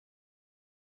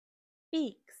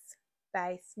Beaks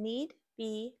by Sneed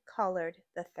B. Collard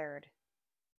III.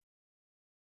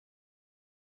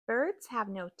 Birds have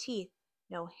no teeth,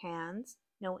 no hands,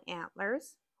 no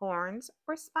antlers, horns,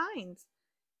 or spines,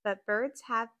 but birds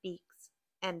have beaks,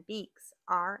 and beaks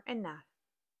are enough.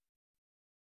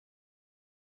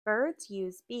 Birds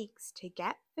use beaks to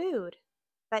get food,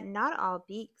 but not all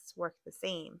beaks work the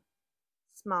same.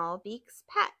 Small beaks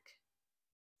peck.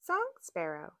 Song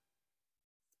sparrow.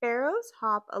 Sparrows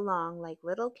hop along like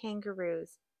little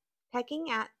kangaroos, pecking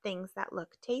at things that look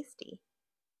tasty.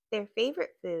 Their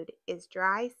favorite food is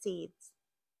dry seeds.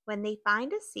 When they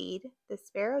find a seed, the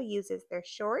sparrow uses their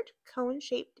short,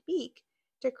 cone-shaped beak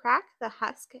to crack the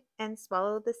husk and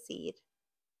swallow the seed.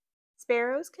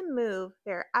 Sparrows can move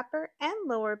their upper and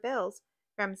lower bills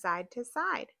from side to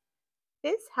side.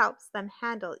 This helps them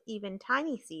handle even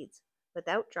tiny seeds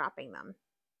without dropping them.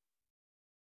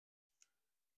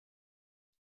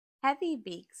 Heavy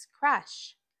beaks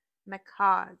crush.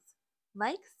 Macaws.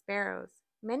 Like sparrows,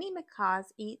 many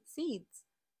macaws eat seeds.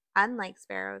 Unlike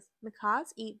sparrows,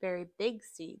 macaws eat very big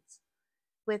seeds.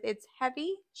 With its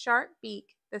heavy, sharp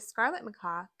beak, the scarlet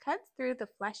macaw cuts through the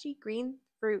fleshy green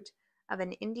fruit of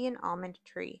an Indian almond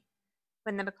tree.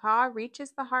 When the macaw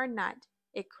reaches the hard nut,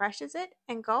 it crushes it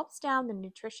and gulps down the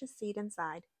nutritious seed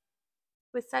inside.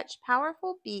 With such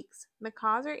powerful beaks,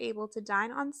 macaws are able to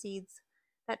dine on seeds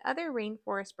that other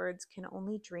rainforest birds can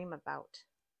only dream about.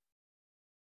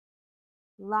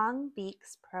 Long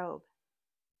beaks probe.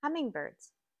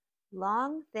 Hummingbirds.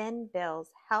 Long, thin bills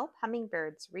help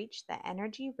hummingbirds reach the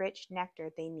energy-rich nectar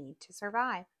they need to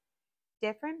survive.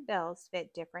 Different bills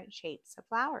fit different shapes of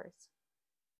flowers.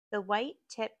 The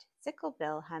white-tipped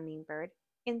sicklebill hummingbird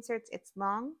inserts its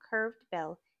long, curved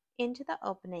bill into the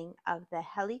opening of the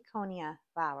heliconia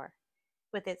flower.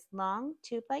 With its long,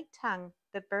 tube-like tongue,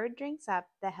 the bird drinks up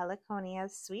the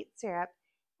heliconia's sweet syrup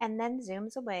and then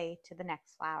zooms away to the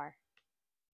next flower.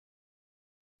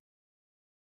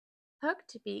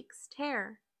 Hooked beaks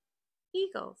tear.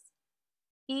 Eagles.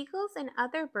 Eagles and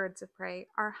other birds of prey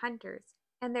are hunters,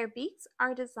 and their beaks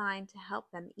are designed to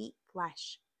help them eat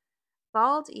flesh.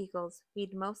 Bald eagles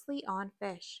feed mostly on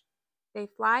fish. They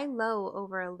fly low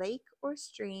over a lake or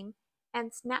stream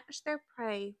and snatch their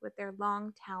prey with their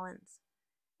long talons.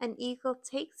 An eagle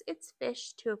takes its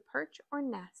fish to a perch or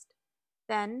nest.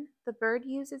 Then the bird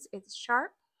uses its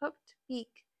sharp, hooked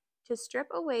beak to strip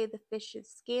away the fish's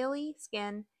scaly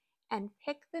skin and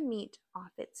pick the meat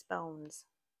off its bones.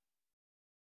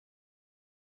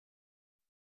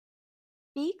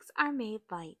 Beaks are made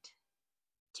light.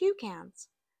 Toucans.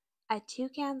 A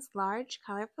toucan's large,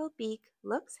 colorful beak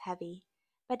looks heavy,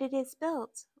 but it is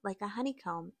built like a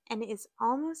honeycomb and is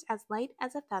almost as light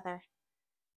as a feather.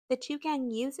 The toucan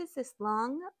uses this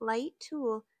long, light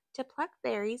tool to pluck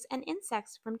berries and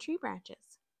insects from tree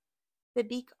branches. The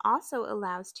beak also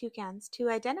allows toucans to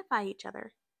identify each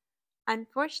other.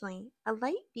 Unfortunately, a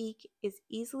light beak is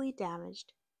easily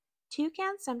damaged.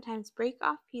 Toucans sometimes break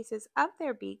off pieces of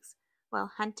their beaks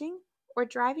while hunting or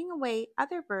driving away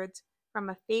other birds from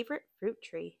a favorite fruit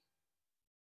tree.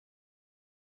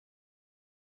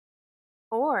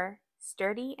 Or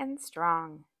sturdy and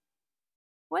strong.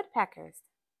 Woodpeckers.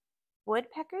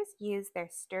 Woodpeckers use their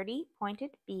sturdy,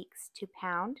 pointed beaks to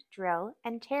pound, drill,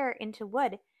 and tear into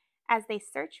wood as they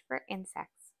search for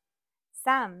insects.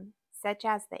 Some, such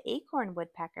as the acorn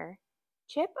woodpecker,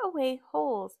 chip away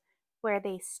holes where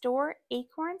they store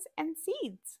acorns and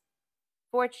seeds.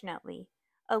 Fortunately,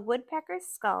 a woodpecker's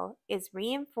skull is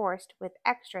reinforced with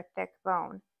extra thick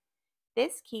bone.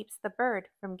 This keeps the bird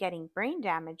from getting brain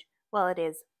damage while it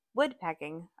is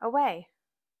woodpecking away.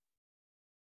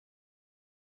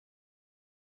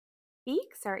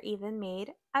 Beaks are even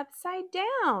made upside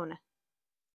down.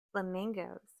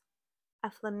 Flamingos. A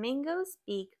flamingo's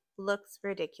beak looks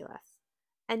ridiculous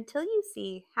until you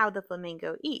see how the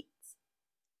flamingo eats.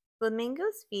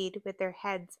 Flamingos feed with their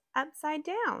heads upside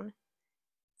down.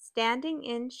 Standing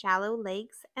in shallow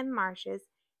lakes and marshes,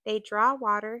 they draw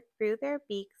water through their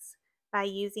beaks by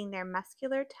using their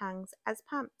muscular tongues as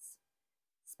pumps.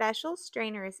 Special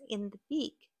strainers in the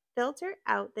beak filter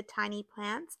out the tiny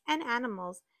plants and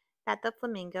animals that the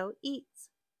flamingo eats.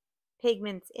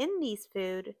 Pigments in these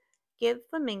food give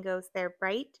flamingos their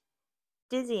bright,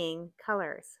 dizzying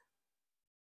colors.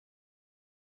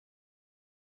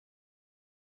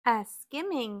 A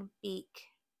skimming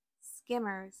beak.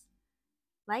 Skimmers.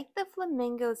 Like the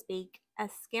flamingo's beak, a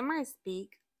skimmer's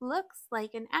beak looks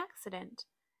like an accident.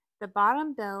 The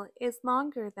bottom bill is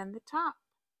longer than the top.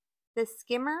 The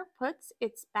skimmer puts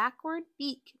its backward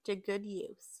beak to good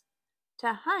use.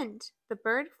 To hunt, the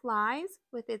bird flies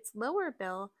with its lower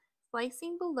bill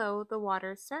slicing below the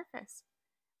water's surface.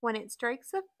 When it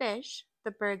strikes a fish,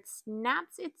 the bird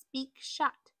snaps its beak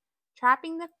shut,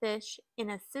 trapping the fish in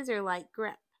a scissor like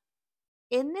grip.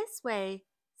 In this way,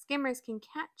 skimmers can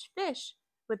catch fish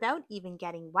without even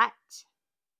getting wet.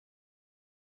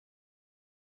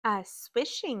 A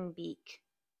swishing beak.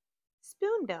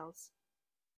 Spoonbills.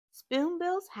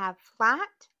 Spoonbills have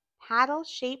flat, paddle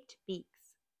shaped beaks.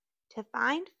 To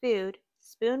find food,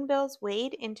 spoonbills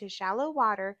wade into shallow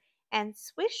water and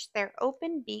swish their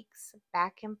open beaks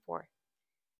back and forth.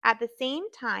 At the same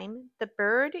time, the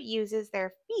bird uses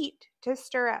their feet to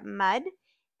stir up mud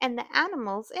and the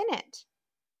animals in it.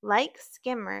 Like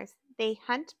skimmers, they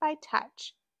hunt by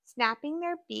touch, snapping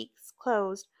their beaks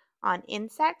closed on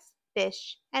insects,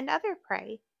 fish, and other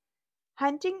prey.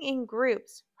 Hunting in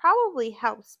groups probably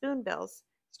helps spoonbills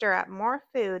stir up more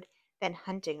food than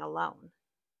hunting alone.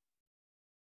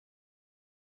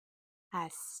 A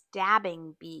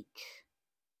stabbing beak.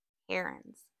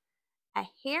 Herons. A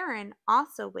heron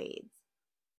also wades,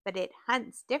 but it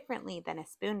hunts differently than a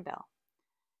spoonbill.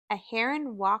 A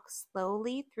heron walks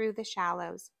slowly through the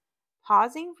shallows,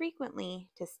 pausing frequently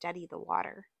to study the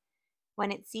water. When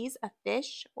it sees a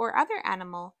fish or other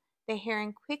animal, the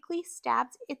heron quickly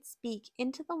stabs its beak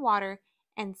into the water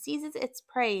and seizes its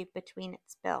prey between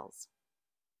its bills.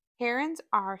 Herons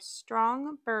are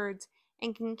strong birds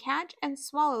and can catch and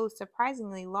swallow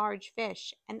surprisingly large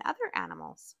fish and other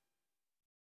animals.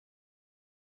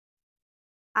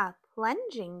 A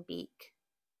plunging beak.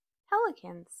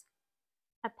 Pelicans.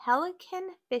 A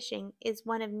pelican fishing is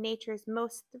one of nature's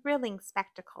most thrilling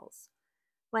spectacles.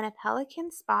 When a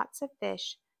pelican spots a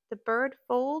fish, the bird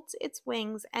folds its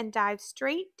wings and dives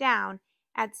straight down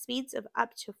at speeds of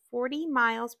up to 40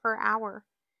 miles per hour.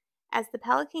 As the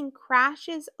pelican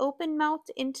crashes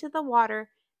open-mouthed into the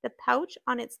water, the pouch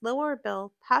on its lower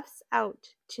bill puffs out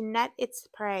to net its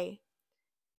prey.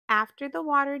 After the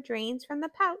water drains from the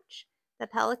pouch, the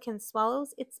pelican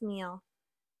swallows its meal,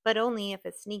 but only if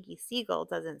a sneaky seagull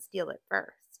doesn't steal it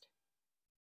first.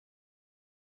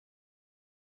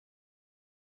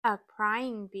 A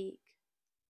prying beak.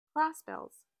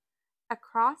 Crossbills. A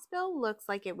crossbill looks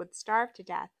like it would starve to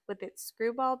death with its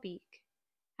screwball beak.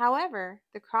 However,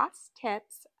 the crossed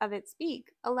tips of its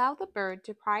beak allow the bird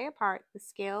to pry apart the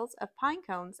scales of pine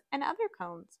cones and other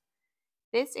cones.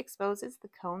 This exposes the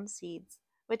cone seeds,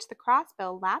 which the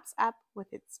crossbill laps up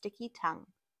with its sticky tongue.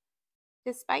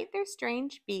 Despite their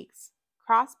strange beaks,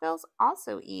 crossbills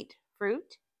also eat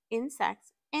fruit,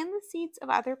 insects, and the seeds of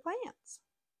other plants.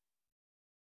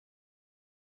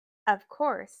 Of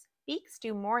course, beaks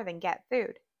do more than get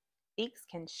food. Beaks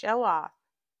can show off.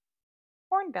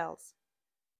 Hornbills.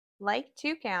 Like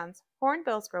toucans,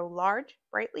 hornbills grow large,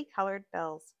 brightly colored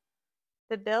bills.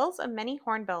 The bills of many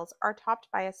hornbills are topped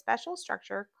by a special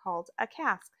structure called a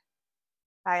casque.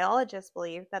 Biologists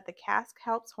believe that the casque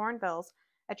helps hornbills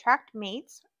attract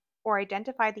mates or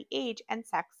identify the age and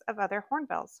sex of other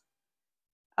hornbills.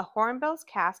 A hornbill's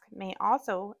casque may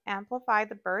also amplify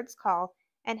the bird's call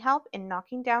and help in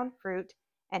knocking down fruit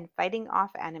and fighting off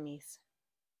enemies.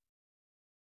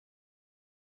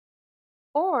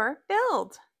 Or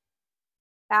build.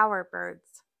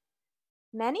 Bowerbirds.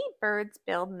 Many birds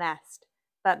build nests,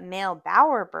 but male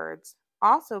bowerbirds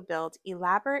also build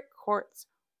elaborate courts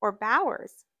or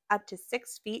bowers up to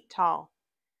 6 feet tall.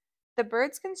 The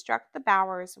birds construct the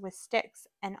bowers with sticks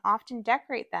and often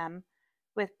decorate them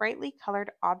with brightly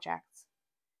colored objects.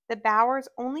 The bower's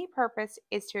only purpose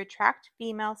is to attract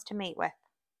females to mate with.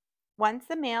 Once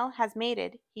the male has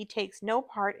mated, he takes no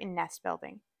part in nest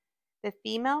building. The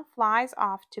female flies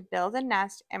off to build a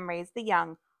nest and raise the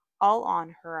young, all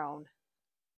on her own.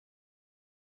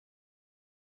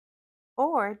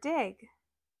 Or dig.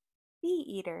 Bee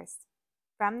eaters.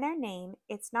 From their name,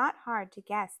 it's not hard to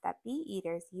guess that bee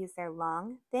eaters use their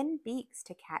long, thin beaks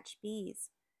to catch bees.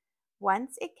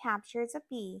 Once it captures a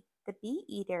bee, the bee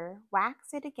eater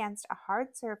whacks it against a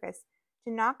hard surface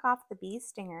to knock off the bee's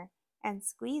stinger and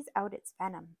squeeze out its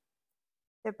venom.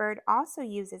 The bird also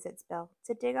uses its bill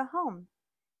to dig a home.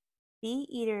 Bee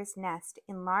eaters nest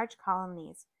in large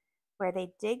colonies, where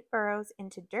they dig burrows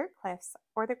into dirt cliffs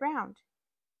or the ground.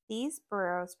 These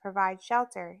burrows provide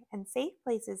shelter and safe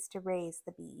places to raise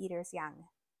the bee eater's young.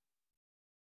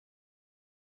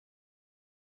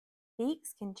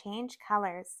 Beaks can change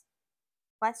colors.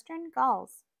 Western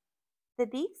gulls. The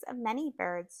beaks of many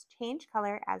birds change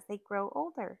color as they grow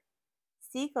older.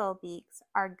 Seagull beaks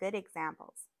are good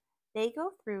examples. They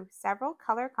go through several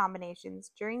color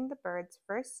combinations during the bird's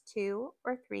first 2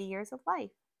 or 3 years of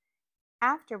life.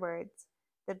 Afterwards,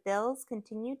 the bills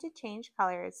continue to change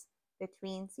colors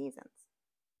between seasons.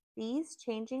 These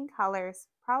changing colors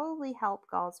probably help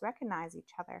gulls recognize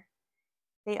each other.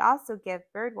 They also give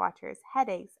birdwatchers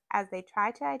headaches as they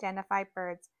try to identify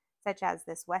birds such as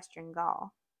this western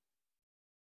gull.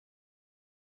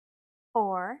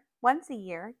 Or, once a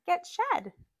year, get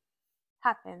shed.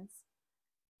 Puffins.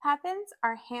 Puffins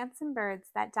are handsome birds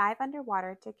that dive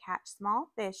underwater to catch small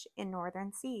fish in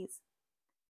northern seas.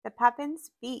 The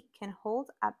puffin's beak can hold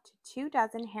up to 2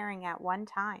 dozen herring at one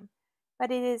time,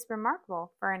 but it is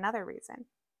remarkable for another reason.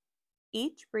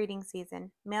 Each breeding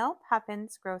season, male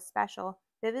puffins grow special,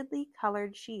 vividly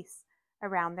colored sheaths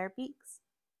around their beaks.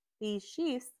 These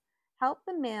sheaths help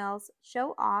the males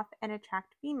show off and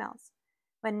attract females.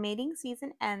 When mating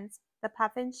season ends, the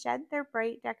puffins shed their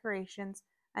bright decorations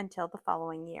until the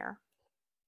following year.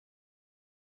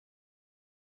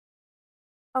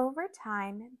 Over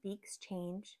time, beaks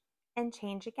change and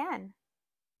change again.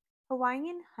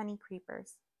 Hawaiian honey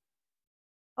creepers.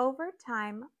 Over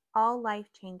time, all life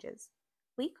changes.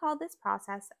 We call this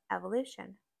process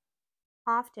evolution.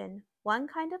 Often, one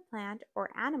kind of plant or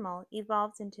animal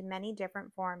evolves into many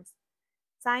different forms.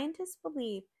 Scientists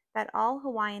believe that all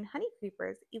Hawaiian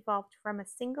honeycreepers evolved from a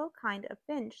single kind of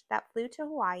finch that flew to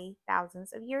Hawaii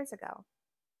thousands of years ago.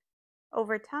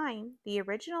 Over time, the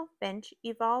original finch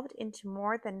evolved into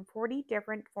more than 40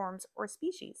 different forms or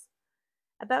species.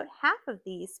 About half of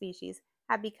these species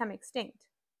have become extinct,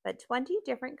 but 20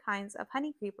 different kinds of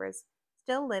honeycreepers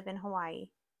still live in Hawaii.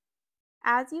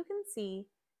 As you can see,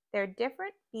 their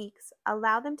different beaks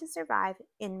allow them to survive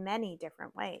in many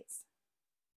different ways,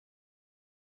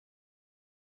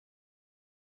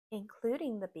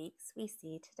 including the beaks we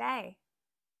see today.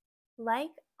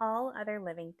 Like all other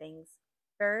living things,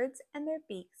 birds and their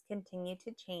beaks continue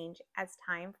to change as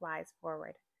time flies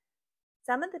forward.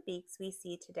 Some of the beaks we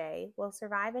see today will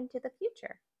survive into the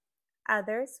future.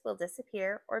 Others will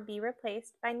disappear or be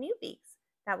replaced by new beaks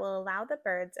that will allow the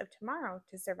birds of tomorrow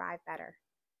to survive better.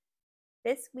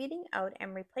 This weeding out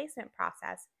and replacement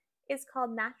process is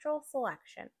called natural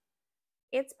selection.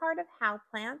 It's part of how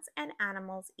plants and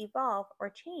animals evolve or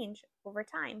change over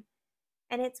time,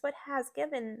 and it's what has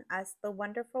given us the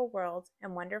wonderful world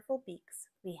and wonderful beaks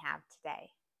we have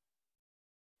today.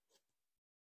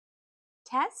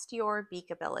 Test your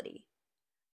beak ability.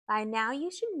 By now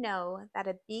you should know that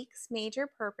a beak's major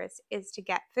purpose is to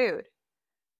get food.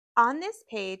 On this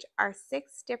page are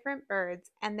 6 different birds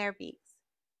and their beaks.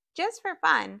 Just for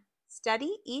fun,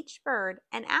 study each bird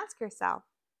and ask yourself,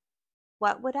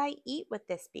 what would I eat with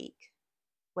this beak?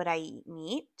 Would I eat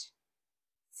meat,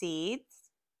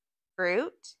 seeds,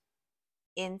 fruit,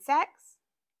 insects,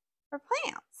 or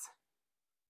plants?